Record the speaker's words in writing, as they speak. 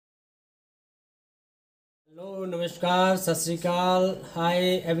Hello, Namaskar, Sat Sri Akal. Hi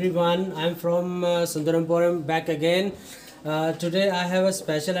everyone, I'm from Sunderemporium back again. Today I have a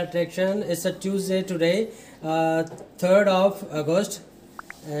special attraction. It's a Tuesday today, 3rd of August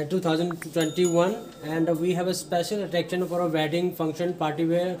 2021, and we have a special attraction for a wedding function party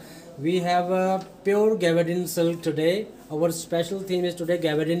wear. We have a pure Gabardine silk today. Our special theme is today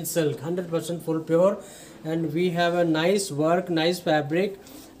Gabardine silk, 100% full pure, and we have a nice work, nice fabric.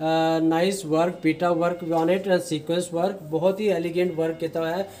 Nice work पीटा work on it and sequence work बहुत ही elegant work किया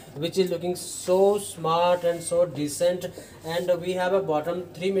है which is looking so smart and so decent and we have a bottom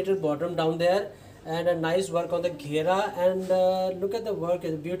 3 metre bottom down there and a nice work on the ghera and look at the work,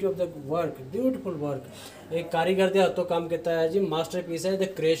 the beauty of the work, beautiful work एक कारीगर दे हाथों काम किया है जी masterpiece है the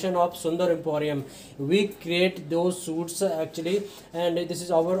creation of Sunder Emporium. We create those suits actually and this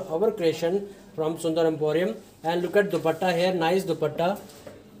is our creation from Sunder Emporium. And look at dupatta here, nice dupatta.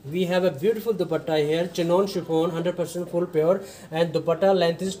 We have a beautiful dupatta here, chinon chiffon, 100% full pure, and dupatta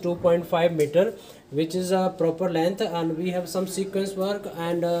length is 2.5 meter, which is a proper length. And we have some sequence work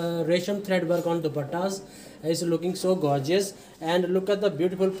and resham thread work on dupattas. It's looking so gorgeous. And look at the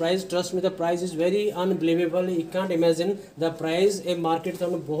beautiful price. Trust me, the price is very unbelievable. You can't imagine the price. A market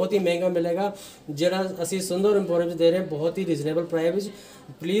तो बहुत ही महंगा मिलेगा जरा असी सुंदर emporium दे रहे हैं बहुत ही reasonable price.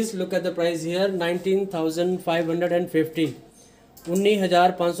 Please look at the price here, 19,550.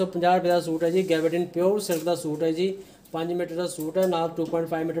 19,550 रुपये का सूट है जी गैबर्डीन प्योर सिल्क का सूट है जी 5 मीटर का सूट है नाल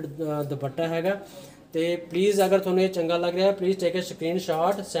 2.5 मीटर दुपट्टा हैगा तो प्लीज़ अगर थोड़ा ये चंगा लग रहा है please take a screen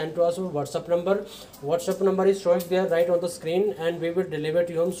shot send to us WhatsApp number is showing there right on the screen and we will deliver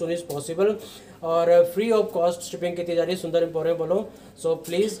to home soon is possible और फ्री ऑफ कॉस्ट शिपिंग की जा रही है सुंदर एम्पोरियम वालों so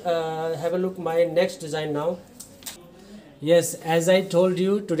please have a look my next design now. Yes, as I told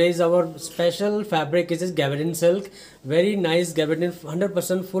you, today is our special fabric. It is Gabardine silk, very nice Gabardine,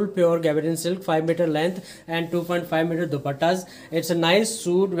 100% full pure Gabardine silk, 5 meter length and 2.5 meter dupattas. It's a nice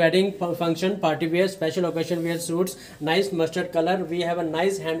suit, wedding function, party wear, special occasion wear suits. Nice mustard color. We have a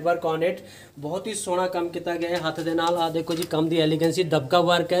nice handwork on it. बहुत ही सोना काम किया गया है हाथ दे नाल. आ देखो जी कम दी एलिगेंसी दबका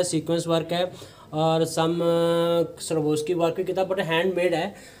work है, सीक्वेंस वर्क है और सम सरवोस्की वर्क किया बट हैंडमेड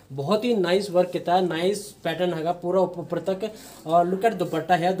है बहुत ही नाइस वर्क किया है नाइस पैटर्न है पूरा ऊपर तक और लुक एट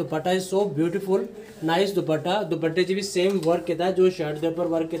दुपट्टा है दुपट्टा इज सो ब्यूटीफुल नाइस दुपट्टा दुपट्टे जी भी सेम वर्क किया है जो शर्ट के ऊपर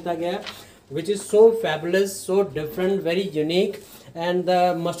वर्क किया गया है which is so fabulous so different very unique and the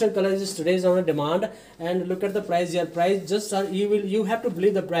mustard color is today is on a demand and look at the price here price just you have to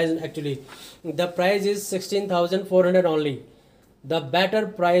believe the price actually the price is 16,400 only the better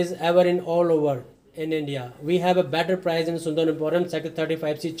price ever in all over in India. We have a better price in Sunder Emporium sector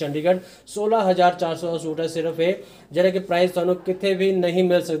 35C Chandigarh 16,400 का suit है सिर्फ है जरा कि price थानू किथे भी नहीं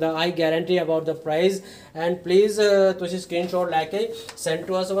मिल सकता I guarantee about the price and please तुसी स्क्रीनशॉट लैके send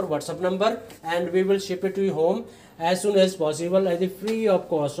to us our WhatsApp number and we will ship it to your home as soon as possible at the free of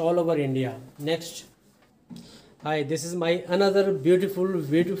cost all over India. Next. Hi, this is my another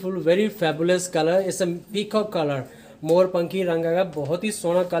beautiful very fabulous color. It's a peacock color. मोर पंखी रंग है बहुत ही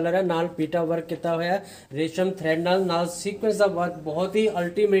सोना colour है नाल पीटा work किया हुआ है रेशम थ्रेड नाल सीक्वेंस का वर्क बहुत ही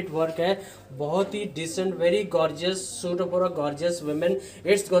अल्टीमेट वर्क है बहुत ही decent very gorgeous suit for a gorgeous women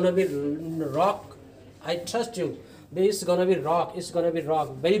it's gonna be rock I trust you It's gonna be rock. It's gonna be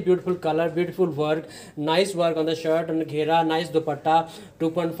rock. Very beautiful color, beautiful work, nice work on the shirt and घेरा, nice दुपट्टा,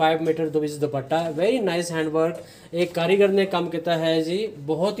 2.5 metre दुपट्टा, very nice handwork. एक कारीगर ने काम किया है जी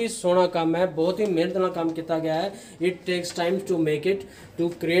बहुत ही सोना काम है बहुत ही मेहनत ना काम किया गया है It takes time to make it to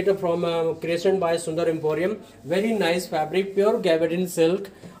create from creation by Sunder Emporium. Very nice fabric, pure Gabardine silk.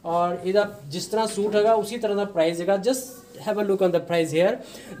 और इधर जिस तरह सूट होगा उसी तरह का प्राइस है just have a look on the price here.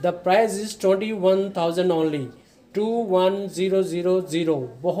 The price is 21,000 only. 21,000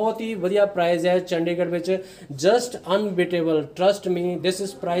 बहुत ही बढ़िया प्राइस है चंडीगढ़ में just unbeatable trust me this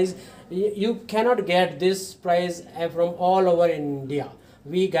is price you cannot get this price from all over India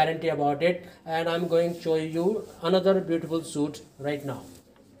we guarantee about it and I am going show you another beautiful suit right now.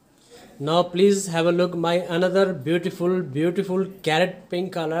 Now please have a look my another beautiful carrot pink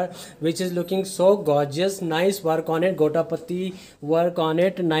color which is looking so gorgeous nice work on it gotapati work on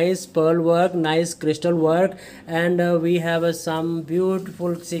it nice pearl work nice crystal work and we have some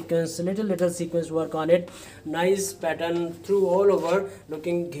beautiful sequence little sequence work on it nice pattern through all over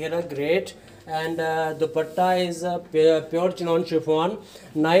looking ghera great and dupatta is pure chinon chiffon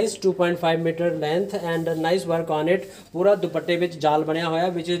nice 2.5 meter length and nice work on it पूरा दुपट्टे विच जाल बनया होया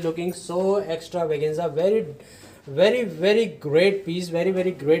which is looking so extravaganza very great piece very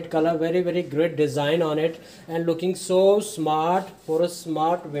great color very great design on it and looking so smart for a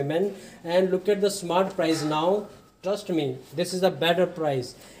smart women and look at the smart price now trust me, this is a better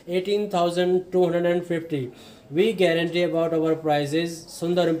price. 18,250. We guarantee about our prices.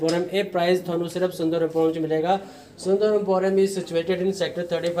 Sunder Emporium, a price thonu sirf Sunder Emporium ch milega. Sunder Emporium is situated in sector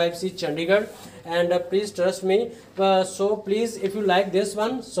 35C, Chandigarh, and please trust me. So please, if you like this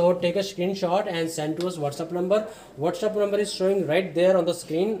one, so take a screenshot and send to us WhatsApp number. WhatsApp number is showing right there on the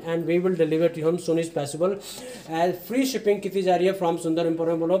screen, and we will deliver to you home soon as possible. And free shipping की जा रही है from Sunder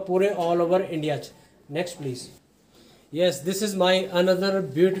Emporium बोलो पूरे all over India. Next please. Yes, this is my another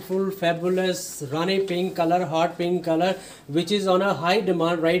beautiful fabulous Rani pink color, hot pink color, which is on a high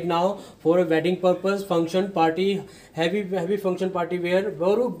demand right now for a wedding purpose, function, party, heavy function party wear.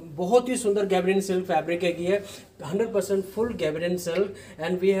 बहुत ही सुंदर गैबरिन silk fabric है की है, 100% full gabardine silk,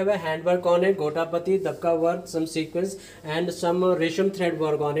 and we have a hand work on it, gotapati, dabka work, some sequins and some resham thread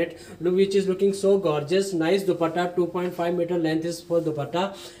work on it, which is looking so gorgeous. Nice dupatta, 2.5 meter length is for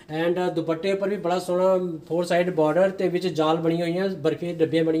dupatta, and dupatte पर भी बड़ा सोना 4 side border ते विच जाल बनी हुई हैं, बर्फी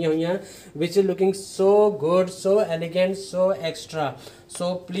डब्बियां बनी हुई हैं, which is looking so good, so elegant, so extra.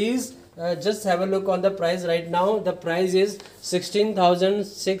 So please just have a look on the price right now. The price is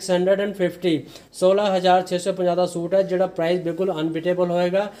 16,650. 16,650 the suit है ਜਿਹੜਾ प्राइस बिल्कुल अनबिटेबल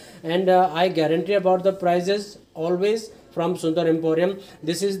होएगा, and I guarantee about the prices always from Sunder Emporium.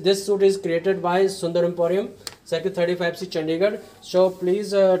 This suit is created by Sunder Emporium, sector 35C, Chandigarh. So please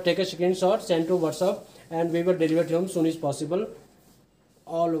take a screenshot, send to WhatsApp, and we will deliver to home soon as possible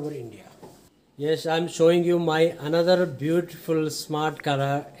all over India. Yes, I'm showing you my another beautiful smart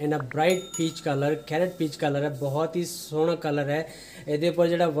color in a bright peach color, carrot peach color है, बहुत ही सोहना colour है. ਇਹਦੇ पर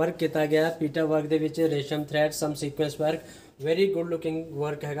ਜਿਹੜਾ work किया गया पीटा work ਦੇ ਵਿੱਚ रेशम thread, some sequence work, very good looking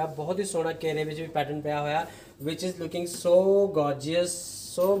work हैगा, बहुत ही सोहना घेरे ਵਿੱਚ भी पैटर्न ਪਿਆ ਹੋਇਆ, which is looking so gorgeous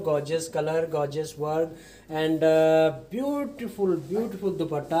color, gorgeous work, and beautiful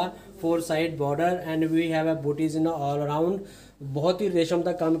dupatta, 4 side border, and we have a booties in all around. बहुत ही रेशम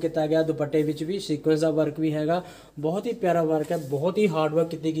का काम किया गया दुपट्टे विच भी, सीक्वेंस का वर्क भी हैगा, बहुत ही प्यारा वर्क है, बहुत ही हार्ड वर्क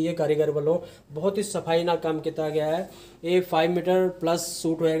की गई है कारीगर वालों, बहुत ही सफाई नाल काम किया गया है. ये 5 मीटर प्लस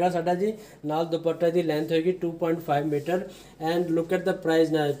सूट होएगा साडा जी, नाल दुपट्टे की लेंथ होएगी 2.5 metre. And look at the price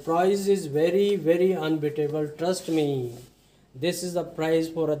now, price is very unbeatable, trust me. This is the price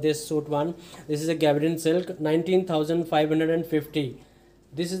for this suit one. This is a gabardine silk, 19,550.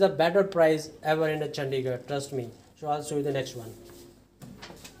 This is the better price ever in a Chandigarh, trust me. So I'll show you the next one.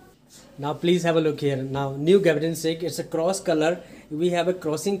 Now please have a look here. Now new gabardine silk, it's a cross color. We have a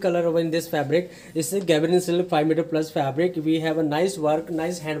crossing color over in this fabric. It's a gabardine silk 5 meter plus fabric. We have a nice work,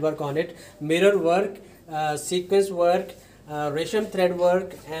 nice hand work on it, mirror work, sequence work, रेशम thread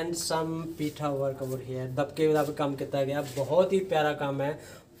work and some पीठा work over here. दबके काम किया गया, बहुत ही प्यारा काम है.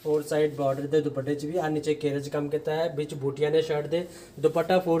 4 side border दे दुपट्टे च भी आ नीचे घेरे च काम किया है, बिच बूटियां ने शर्ट दे,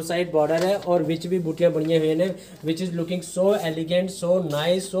 दुपट्टा 4 साइड बॉर्डर है और बिच भी बूटियां बनिया हुई ने, which is looking so elegant, so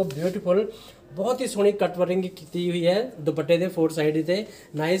nice, so beautiful. बहुत ही सोहनी कट वर्किंग की हुई है दुपट्टे दे 4 साइड से,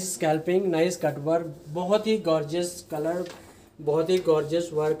 nice scalping, nice cut work, बहुत ही गॉर्जियस कलर, बहुत ही गॉर्जियस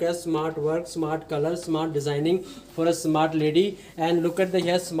वर्क है, smart work, smart colour, smart designing for a smart lady. And look at the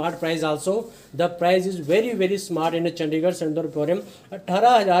here smart price also. The price is very smart इन चंडीगढ़ सुंदर emporium.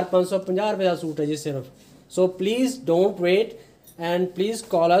 18,550 रुपये का suit है जी सिर्फ. So please don't wait and please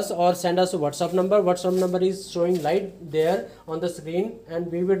call us or send us a WhatsApp number. WhatsApp number is showing right there on the screen,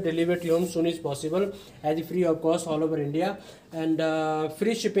 and we will deliver to you as soon as possible at the free of cost all over India, and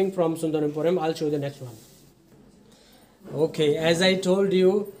free shipping from Sunder Emporium. I'll show you the next one. Okay, as I told you,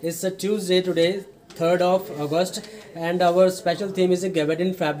 it's a Tuesday today, 3rd of August, and our special theme is a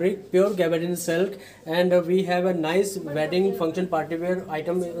gabardine fabric, pure gabardine silk, and we have a nice wedding function party wear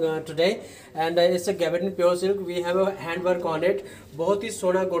item today, and it's a gabardine pure silk. We have a hand work on it, बहुत ही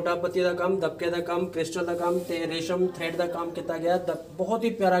सोना गोटा पत्ती का काम, दबके का काम, crystal का काम ते रेशम थ्रेड का काम किया गया, बहुत ही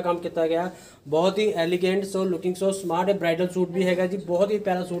प्यारा काम किया गया, बहुत ही elegant, so looking so smart है. ब्राइडल सूट भी हैगा जी, बहुत ही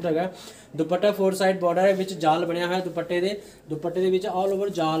प्यारा सूट हैगा. दुपट्टा 4 साइड बॉर्डर है, विच जाल बनया है दुपट्टे दे विच ऑल ओवर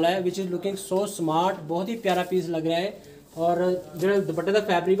जाल है, which is looking so smart. बहुत ही प्यारा पीस लग रहा है. और जो दुपट्टे का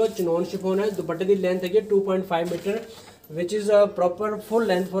फैब्रिक है चिनोन शिफोन है. दुपट्टे की लेंथ है 2.5 metre, which is a proper full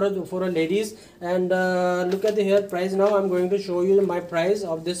length for a ladies. And look at the here price. Now I'm going to show you my price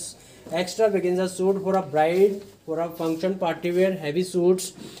of this extra organza suit for a bride, for a function party wear heavy suits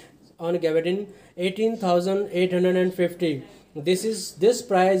on gabardine. 18,850. This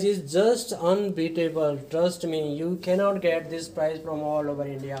price is just unbeatable, trust me. You cannot get this price from all over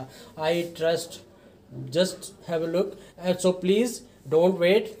India, I trust. Just have a look. So please don't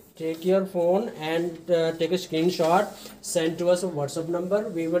wait, take your phone and take a screenshot, send to us a WhatsApp number.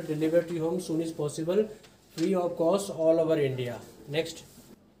 We will deliver to you home soon as possible, free of cost all over India. Next.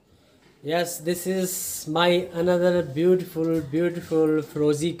 Yes, this is my another beautiful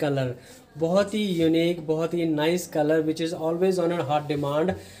frozy color. बहुत ही unique, बहुत ही nice colour which is always on hot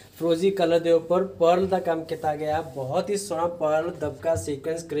demand. फ्रोजी colour के ऊपर Perl का काम किया गया, बहुत ही सोहना Perl दबका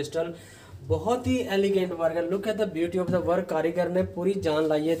sequence crystal, बहुत ही एलिगेंट वर्क है। Look at the beauty of the work, कारीगर ने पूरी जान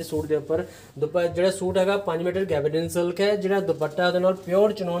लाई है सूट के उपर। जो सूट है 5 मीटर गैबर्डीन सिल्क है, जो दुपट्टा है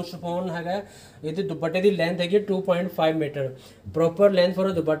प्योर चिनॉन शिफॉन है। ये दुपट्टे की लेंथ है 2.5 metre, proper length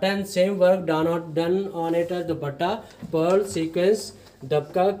for dupatta and same work done on it dupatta, Perl sequence,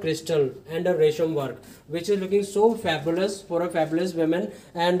 dabka crystal and a resham work which is looking so fabulous for a fabulous women.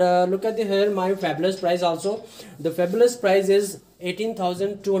 And look at the here my fabulous price also. The fabulous price is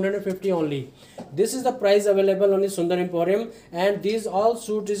 18,250 only. This is the price available on the Sunder Emporium, and these all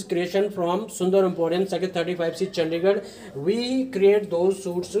suit is creation from Sunder Emporium, sector 35C Chandigarh. We create those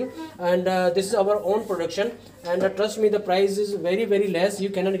suits, and this is our own production, and trust me, the price is very less. You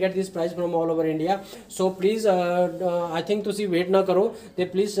cannot get this price from all over India. So please I think ਤੁਸੀਂ wait ਨਾ ਕਰੋ ਤੇ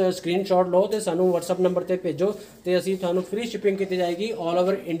please screenshot ਲਓ ਤੇ ਸਾਨੂੰ WhatsApp number ਤੇ ਭੇਜੋ ਤੇ ਅਸੀਂ ਤੁਹਾਨੂੰ ਫ੍ਰੀ ਸ਼ਿਪਿੰਗ ਕੀਤੀ ਜਾਏਗੀ ਆਲ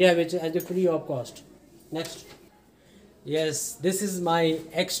ਓਵਰ ਇੰਡੀਆ ਵਿੱਚ as a free of cost. Next, yes, this is my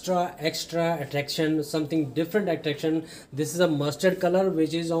extra attraction, something different attraction. This is a mustard color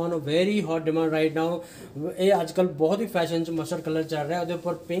which is on a very hot demand right now. ये आजकल बहुत ही fashion च mustard colour चल रहा है, ਉਹਦੇ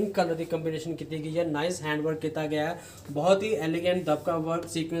ਉੱਪਰ pink colour की कंबिनेशन की गई है, नाइस हैंड वर्क किया गया है, बहुत ही elegant दबका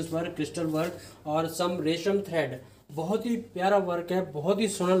work, sequence work, crystal work और सम रेशम थ्रेड। बहुत ही प्यारा वर्क है, बहुत ही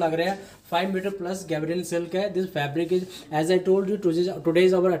सोना लग रहा है। 5 मीटर प्लस गैबरीन सिल्क है। This fabric is as I told you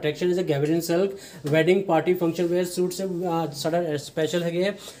today's our attraction is a गैबरीन silk. Wedding party function wear suit से साडा स्पैशल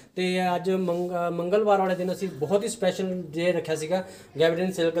है। तो अज मंगलवार वाले दिन असी बहुत ही स्पैशल डे रखा सीगा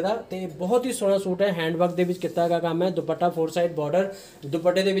गैबरीन सिल्क का। तो बहुत ही सोहना सूट है, हैंडवर्क के किया गया काम है। दुपट्टा 4 साइड बॉर्डर,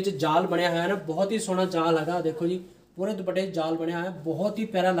 दुपट्टे के जाल बनया हुआ है ना, बहुत ही सोहना जाल है। देखो जी पूरे दुपट्टे जाल बनया है, बहुत ही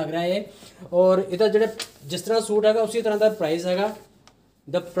प्यारा लग रहा है ये। और इधर जो जिस तरह सूट है उसी तरह का प्राइस है।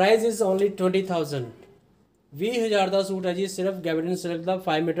 The price is only 20,000। 20,000 का सूट है जी, सिर्फ गैबर्डीन सिल्क का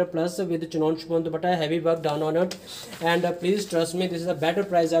 5 metre plus with chinon chiffon dupatta, heavy work done on it. And please trust me, this is a better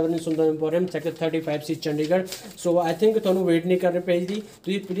price ever in सुंदर emporium, sector 35C Chandigarh. So I think थोड़ा wait नहीं करनी Peggy,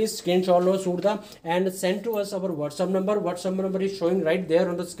 तुम please screen shot low suit का and send to us our WhatsApp number is showing right there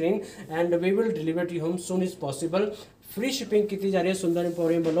on the screen and we will deliver to home soon is possible. Free shipping की जा रही है सुंदर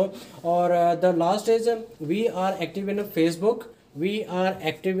emporium वालों। और the last is we are active in Facebook, we are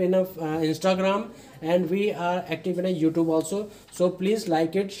active in Instagram, and we are active in YouTube also. So please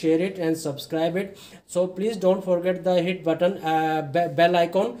like it, share it and subscribe it. So please don't forget the hit button, bell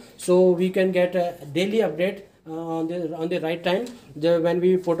icon, so we can get a daily update on the right time when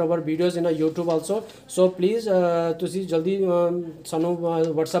we put our videos in YouTube also. So please तुसी जल्दी सानू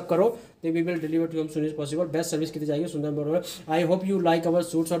WhatsApp करो, they we will deliver to you as soon as possible. Best service की जाएगी सुंदर emporium. I hope you like our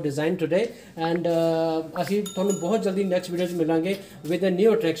suits or design today, and ਅਸੀਂ ਤੁਹਾਨੂੰ बहुत जल्दी next video मिलांगे with a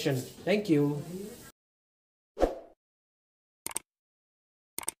new attraction. Thank you.